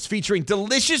breakfast featuring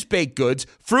delicious baked goods,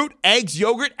 fruit, eggs,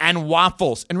 yogurt, and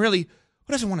waffles. And really,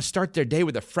 who doesn't want to start their day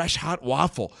with a fresh, hot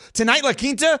waffle? Tonight, La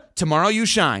Quinta, tomorrow you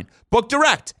shine. Book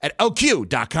direct at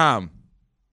LQ.com.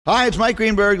 Hi, it's Mike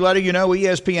Greenberg letting you know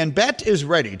ESPN Bet is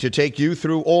ready to take you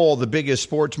through all the biggest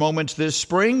sports moments this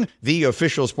spring. The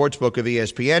official sportsbook of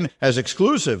ESPN has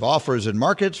exclusive offers and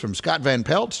markets from Scott Van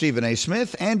Pelt, Stephen A.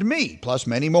 Smith, and me, plus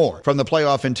many more. From the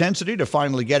playoff intensity to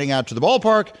finally getting out to the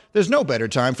ballpark, there's no better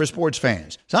time for sports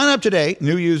fans. Sign up today.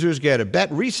 New users get a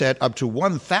bet reset up to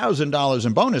 $1,000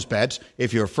 in bonus bets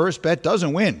if your first bet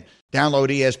doesn't win. Download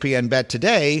ESPN Bet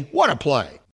today. What a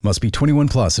play. Must be 21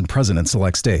 plus and present in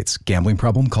select states. Gambling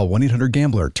problem? Call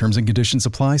 1-800-GAMBLER. Terms and conditions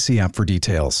apply. See app for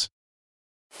details.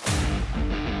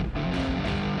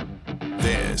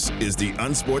 This is the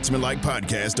Unsportsmanlike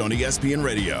Podcast on ESPN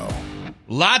Radio.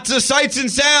 Lots of sights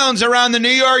and sounds around the New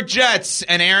York Jets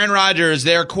and Aaron Rodgers,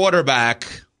 their quarterback.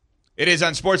 It is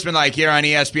Unsportsmanlike here on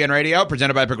ESPN Radio,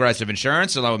 presented by Progressive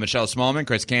Insurance, along with Michelle Smallman,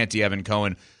 Chris Canty, Evan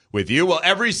Cohen with you. Well,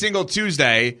 every single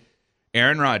Tuesday,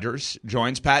 Aaron Rodgers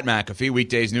joins Pat McAfee,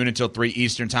 weekdays noon until 3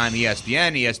 Eastern Time,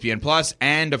 ESPN, ESPN Plus,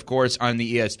 and, of course, on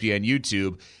the ESPN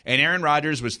YouTube. And Aaron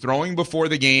Rodgers was throwing before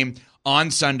the game on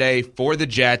Sunday for the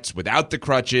Jets without the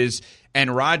crutches,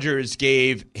 and Rodgers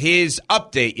gave his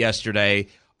update yesterday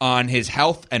on his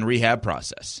health and rehab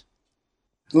process.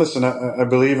 Listen, I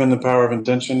believe in the power of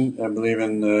intention. I believe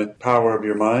in the power of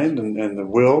your mind and the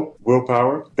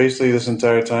willpower. Basically, this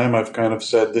entire time, I've kind of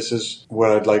said this is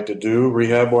what I'd like to do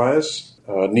rehab-wise.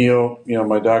 Neil,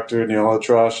 my doctor, Neil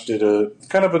Alatrosh, did a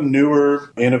kind of a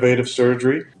newer, innovative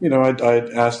surgery. I'd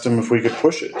asked him if we could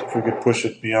push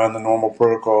it beyond the normal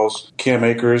protocols. Cam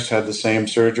Akers had the same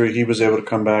surgery. He was able to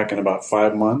come back in about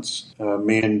 5 months.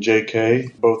 Me and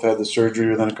JK both had the surgery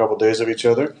within a couple of days of each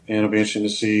other. And it'll be interesting to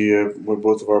see what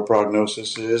both of our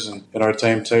prognosis is and our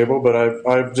timetable. But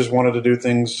I just wanted to do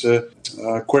things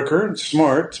quicker,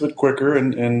 smart, but quicker.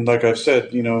 And like I've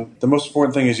said, the most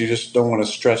important thing is you just don't want to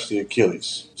stress the Achilles.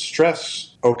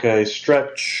 Stress, okay.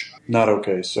 Stretch, not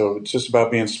okay. So it's just about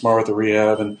being smart with the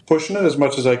rehab and pushing it as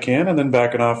much as I can and then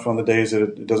backing off on the days that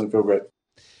it doesn't feel great.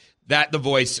 That the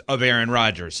voice of Aaron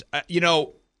Rodgers.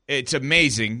 It's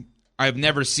amazing. I've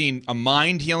never seen a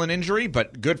mind heal an injury,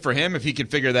 but good for him if he can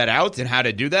figure that out and how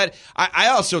to do that. I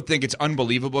also think it's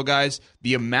unbelievable, guys,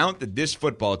 the amount that this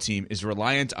football team is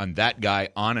reliant on that guy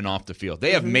on and off the field.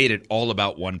 They have made it all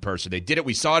about one person. They did it.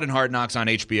 We saw it in Hard Knocks on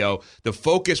HBO. The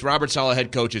focus, Robert Saleh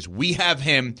head coach, is we have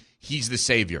him. He's the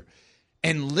savior.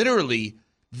 And literally,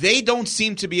 they don't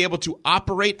seem to be able to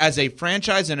operate as a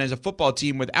franchise and as a football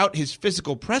team without his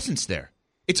physical presence there.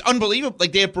 It's unbelievable.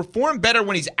 Like, they have performed better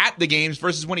when he's at the games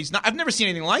versus when he's not. I've never seen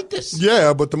anything like this.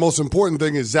 Yeah, but the most important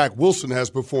thing is Zach Wilson has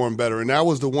performed better. And that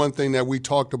was the one thing that we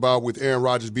talked about with Aaron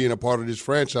Rodgers being a part of this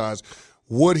franchise.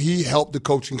 would he help the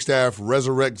coaching staff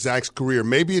resurrect Zach's career?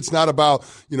 Maybe it's not about,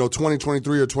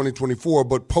 2023 or 2024,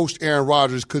 but post Aaron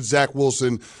Rodgers, could Zach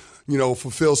Wilson,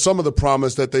 fulfill some of the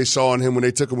promise that they saw in him when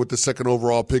they took him with the second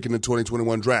overall pick in the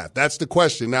 2021 draft? That's the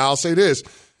question. Now, I'll say this.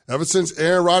 Ever since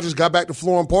Aaron Rodgers got back to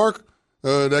Florham Park,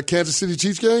 that Kansas City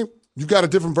Chiefs game, you've got a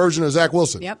different version of Zach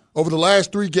Wilson. Yep. Over the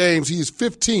last 3 games, he is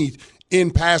 15th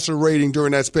in passer rating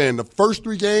during that span. The first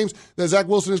 3 games that Zach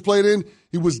Wilson has played in,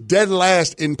 he was dead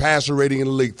last in passer rating in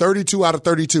the league, 32 out of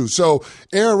 32. So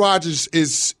Aaron Rodgers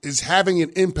is having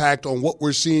an impact on what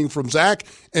we're seeing from Zach.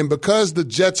 And because the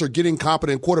Jets are getting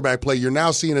competent quarterback play, you're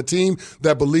now seeing a team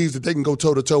that believes that they can go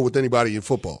toe-to-toe with anybody in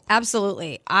football.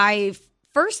 Absolutely. I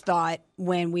first thought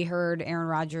when we heard Aaron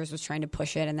Rodgers was trying to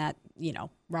push it and that,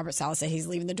 Robert Saleh said he's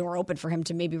leaving the door open for him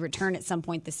to maybe return at some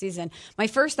point this season. My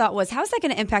first thought was, how's that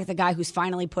going to impact the guy who's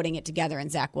finally putting it together in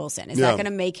Zach Wilson? Is that going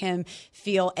to make him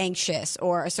feel anxious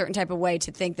or a certain type of way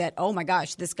to think that, oh my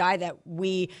gosh, this guy that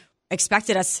we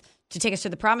expected us to take us to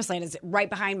the promised land is right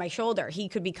behind my shoulder. He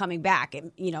could be coming back.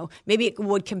 And, maybe it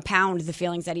would compound the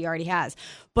feelings that he already has.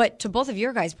 But to both of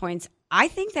your guys' points, I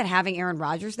think that having Aaron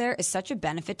Rodgers there is such a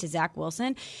benefit to Zach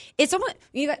Wilson. It's almost,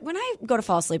 when I go to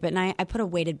fall asleep at night, I put a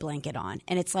weighted blanket on,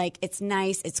 and it's like, it's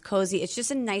nice, it's cozy, it's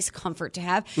just a nice comfort to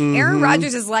have. Mm-hmm. Aaron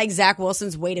Rodgers is like Zach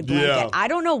Wilson's weighted blanket. Yeah. I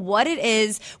don't know what it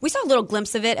is. We saw a little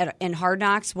glimpse of it in Hard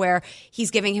Knocks where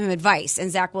he's giving him advice,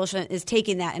 and Zach Wilson is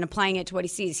taking that and applying it to what he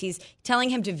sees. He's telling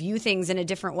him to view things in a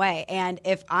different way. And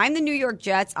if I'm the New York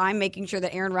Jets, I'm making sure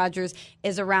that Aaron Rodgers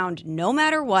is around no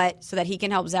matter what so that he can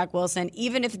help Zach Wilson,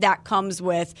 even if that comes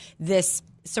with this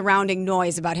surrounding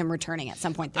noise about him returning at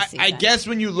some point this season. I guess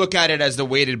when you look at it as the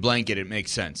weighted blanket, it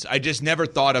makes sense. I just never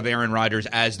thought of Aaron Rodgers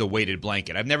as the weighted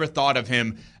blanket. I've never thought of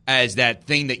him as that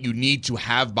thing that you need to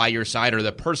have by your side or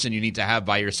the person you need to have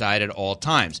by your side at all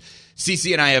times.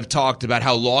 Cece and I have talked about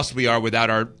how lost we are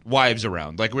without our wives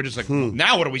around. Like, we're just like,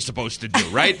 now what are we supposed to do,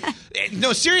 right?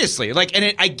 No, seriously.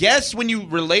 I guess when you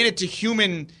relate it to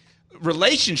human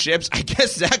relationships, I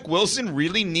guess Zach Wilson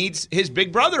really needs his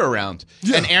big brother around.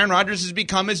 Yeah. And Aaron Rodgers has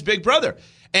become his big brother.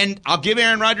 And I'll give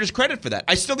Aaron Rodgers credit for that.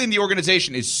 I still think the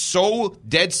organization is so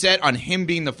dead set on him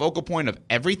being the focal point of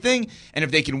everything. And if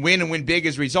they can win and win big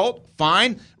as a result,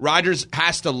 fine. Rodgers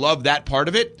has to love that part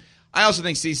of it. I also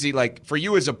think, Cece, for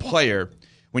you as a player,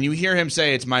 when you hear him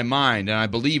say, it's my mind and I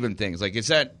believe in things,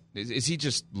 is he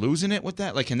just losing it with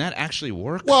that? Can that actually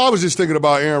work? Well, I was just thinking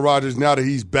about Aaron Rodgers now that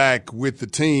he's back with the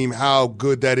team, how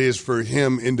good that is for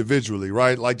him individually,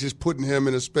 right? Just putting him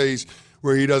in a space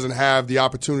where he doesn't have the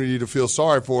opportunity to feel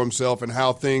sorry for himself and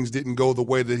how things didn't go the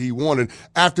way that he wanted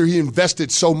after he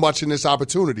invested so much in this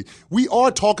opportunity. We are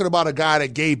talking about a guy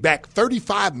that gave back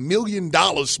 $35 million,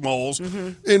 Smalls,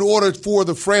 in order for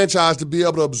the franchise to be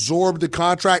able to absorb the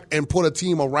contract and put a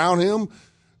team around him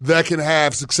that can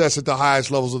have success at the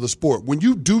highest levels of the sport. When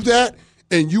you do that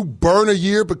and you burn a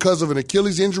year because of an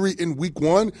Achilles injury in week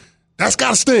 1, that's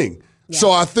got to sting. Yeah.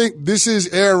 So I think this is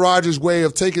Aaron Rodgers' way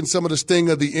of taking some of the sting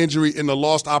of the injury and the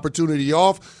lost opportunity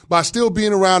off by still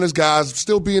being around his guys,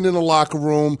 still being in the locker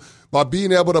room, by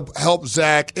being able to help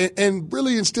Zach and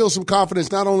really instill some confidence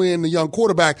not only in the young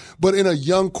quarterback, but in a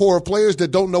young core of players that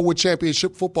don't know what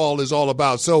championship football is all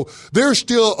about. So there's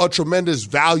still a tremendous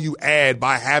value add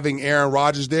by having Aaron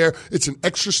Rodgers there. It's an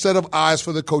extra set of eyes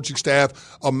for the coaching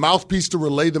staff, a mouthpiece to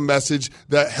relay the message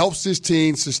that helps this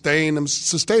team sustain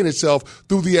itself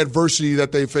through the adversity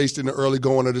that they faced in the early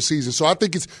going of the season. So I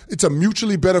think it's a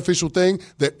mutually beneficial thing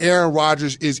that Aaron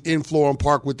Rodgers is in Florham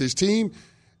Park with this team.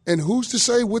 And who's to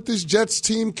say what this Jets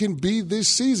team can be this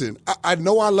season? I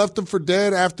know I left them for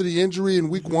dead after the injury in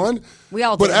week 1. We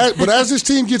all did. But as this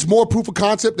team gets more proof of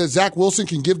concept that Zach Wilson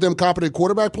can give them competent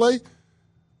quarterback play,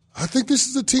 I think this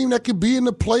is a team that could be in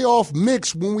the playoff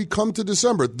mix when we come to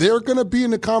December. They're going to be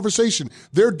in the conversation.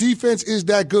 Their defense is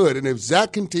that good. And if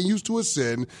Zach continues to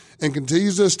ascend and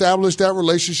continues to establish that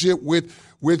relationship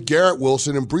with Garrett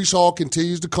Wilson and Breece Hall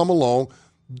continues to come along,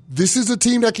 this is a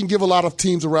team that can give a lot of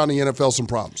teams around the NFL some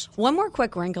problems. One more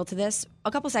quick wrinkle to this.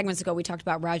 A couple segments ago, we talked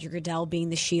about Roger Goodell being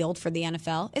the shield for the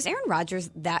NFL. Is Aaron Rodgers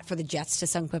that for the Jets to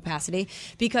some capacity?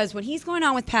 Because when he's going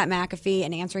on with Pat McAfee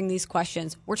and answering these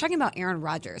questions, we're talking about Aaron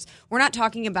Rodgers. We're not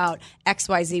talking about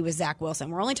XYZ with Zach Wilson.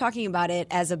 We're only talking about it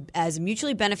as a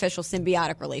mutually beneficial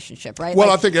symbiotic relationship, right? Well,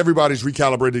 I think everybody's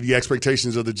recalibrated the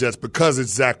expectations of the Jets because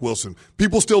it's Zach Wilson.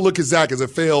 People still look at Zach as a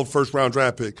failed first-round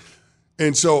draft pick.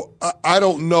 And so I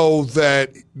don't know that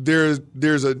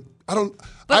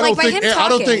I But I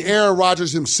don't think Aaron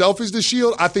Rodgers himself is the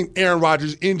shield. I think Aaron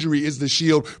Rodgers' injury is the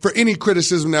shield for any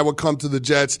criticism that would come to the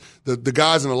Jets, the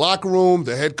guys in the locker room,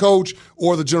 the head coach,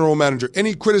 or the general manager.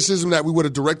 Any criticism that we would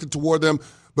have directed toward them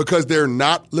because they're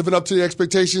not living up to the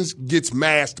expectations gets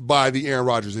masked by the Aaron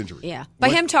Rodgers injury. Yeah. By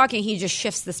him talking, he just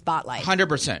shifts the spotlight.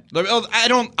 100%.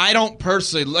 I don't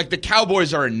personally, like, the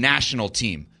Cowboys are a national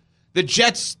team. The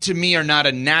Jets, to me, are not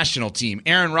a national team.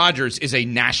 Aaron Rodgers is a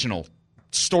national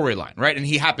storyline, right? And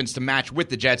he happens to match with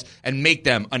the Jets and make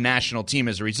them a national team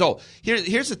as a result.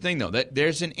 Here's the thing, though, that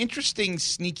there's an interesting,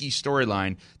 sneaky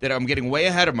storyline that I'm getting way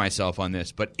ahead of myself on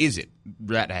this, but is it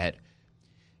rat ahead?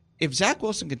 If Zach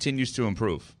Wilson continues to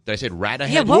improve, did I say rat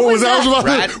ahead? Yeah, what was that? What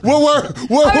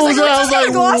was that?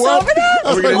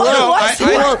 I was like,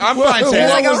 what? I'm fine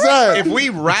saying what was that? If we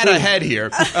rat ahead here,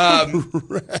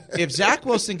 if Zach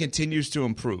Wilson continues to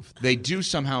improve, they do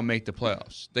somehow make the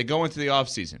playoffs. They go into the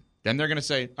offseason. Then they're going to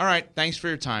say, all right, thanks for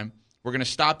your time. We're going to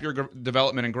stop your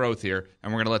development and growth here,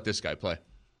 and we're going to let this guy play.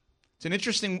 It's an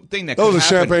interesting thing that those could are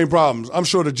happen. champagne problems. I'm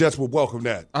sure the Jets will welcome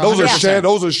that. Those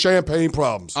are champagne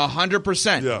problems.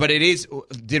 100%. Yeah. But it is.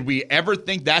 Did we ever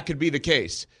think that could be the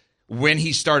case when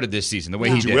he started this season the way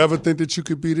he did? Did you ever think that you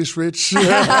could be this rich? When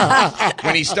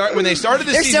they started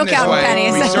the season this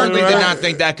way, we certainly did not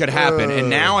think that could happen. And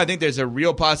now I think there's a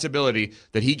real possibility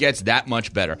that he gets that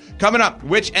much better. Coming up,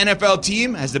 which NFL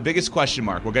team has the biggest question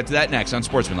mark? We'll get to that next on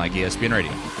Sportsmanlike ESPN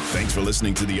Radio. Thanks for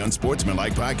listening to the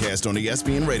Unsportsmanlike podcast on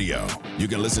ESPN Radio. You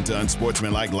can listen to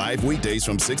Unsportsmanlike live weekdays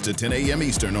from 6 to 10 a.m.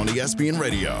 Eastern on ESPN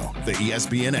Radio, the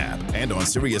ESPN app, and on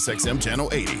SiriusXM Channel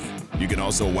 80. You can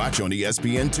also watch on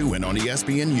ESPN2 and on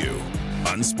ESPNU.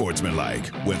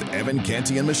 Unsportsmanlike with Evan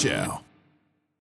Canty and Michelle.